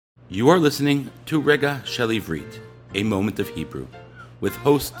You are listening to Rega Shel Ivrit, a moment of Hebrew, with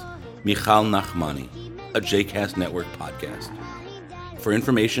host Michal Nachmani, a JCast Network podcast. For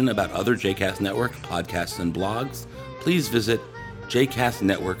information about other JCast Network podcasts and blogs, please visit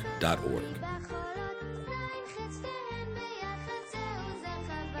jcastnetwork.org.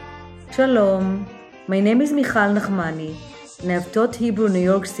 Shalom, my name is Michal Nachmani, and I have taught Hebrew in New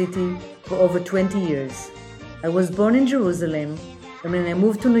York City for over 20 years. I was born in Jerusalem, and when I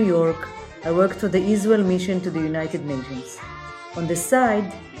moved to New York, I worked for the Israel Mission to the United Nations. On the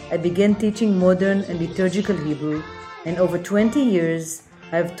side, I began teaching modern and liturgical Hebrew, and over 20 years,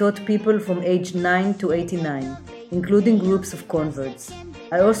 I have taught people from age 9 to 89, including groups of converts.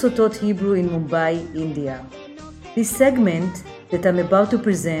 I also taught Hebrew in Mumbai, India. This segment that I'm about to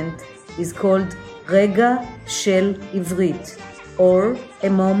present is called Rega Shel Ivrit, or a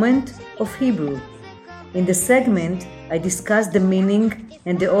moment of Hebrew. In the segment, I discuss the meaning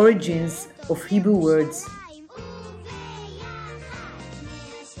and the origins of Hebrew words.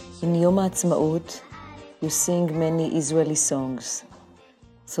 In Yom HaAtzmaut, you sing many Israeli songs.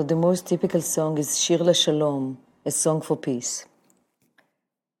 So the most typical song is Shir LaShalom, a song for peace.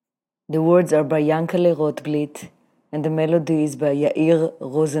 The words are by Yankele Rotblit, and the melody is by Yair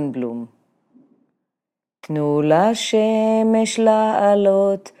Rosenblum. תנו לשמש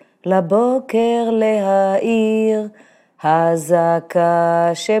לעלות, לבוקר להאיר,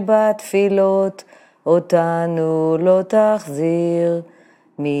 הזעקה שבתפילות, אותנו לא תחזיר,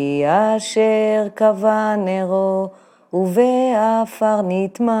 מי אשר קבע נרו, ובאפר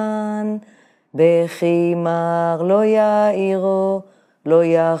נטמן, בחימר לא יאירו, לא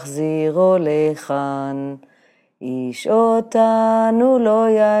יחזירו לכאן. איש אותנו לא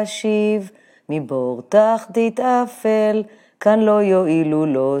ישיב, מבור תחתית אפל, כאן לא יועילו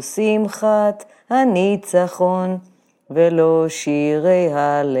לו שמחת הניצחון, ולא שירי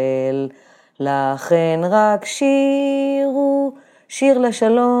הלל, לכן רק שירו, שיר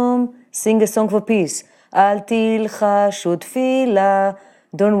לשלום, sing a song for peace, אל תלחשו תפילה,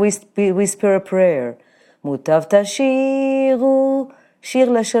 don't whisper a prayer, מוטב תשירו,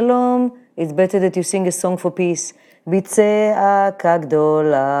 שיר לשלום, it's better that you sing a song for peace, בצעקה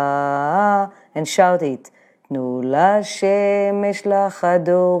גדולה, and shout it, תנו לשמש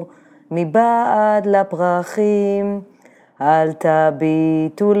לחדור, מבעד לפרחים, אל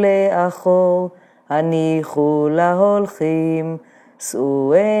תביטו לאחור, הניחו להולכים,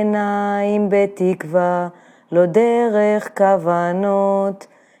 שאו עיניים בתקווה, לא דרך כוונות,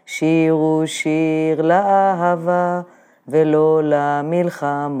 שירו שיר לאהבה, ולא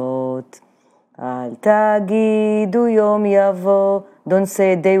למלחמות. אל תגידו יום יבוא, don't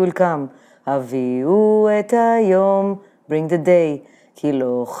say a day will come, הביאו את היום, bring the day, כי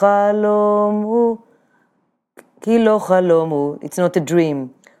לא חלום הוא, it's not a dream,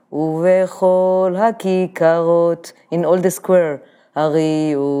 ובכל הכיכרות, in all the square,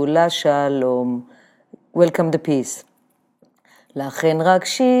 הריעו לשלום, welcome the peace. לכן רק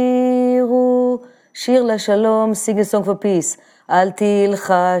שירו, שיר לשלום, sing a song for peace, אל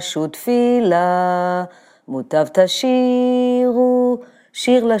תלחשו תפילה, מוטב תשירו,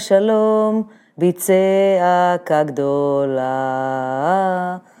 שיר לשלום, בצעקה גדולה.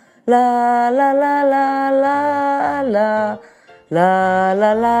 לה לה לה לה לה לה, לה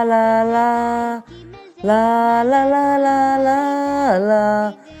לה לה לה לה, לה לה לה לה לה,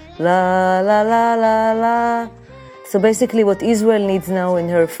 לה לה לה לה לה. So basically what Israel needs now in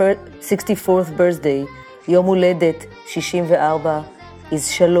her 64th birthday, יום הולדת 64,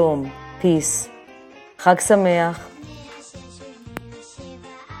 is shalom, peace. חג שמח.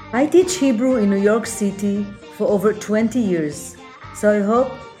 I teach Hebrew in New York City for over 20 years, so I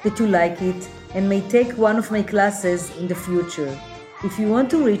hope that you like it and may take one of my classes in the future. If you want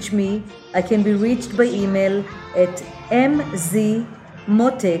to reach me, I can be reached by email at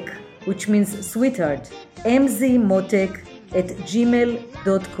mzmotek, which means sweetheart,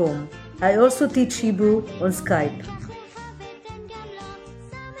 mzmotek@gmail.com. I also teach Hebrew on Skype.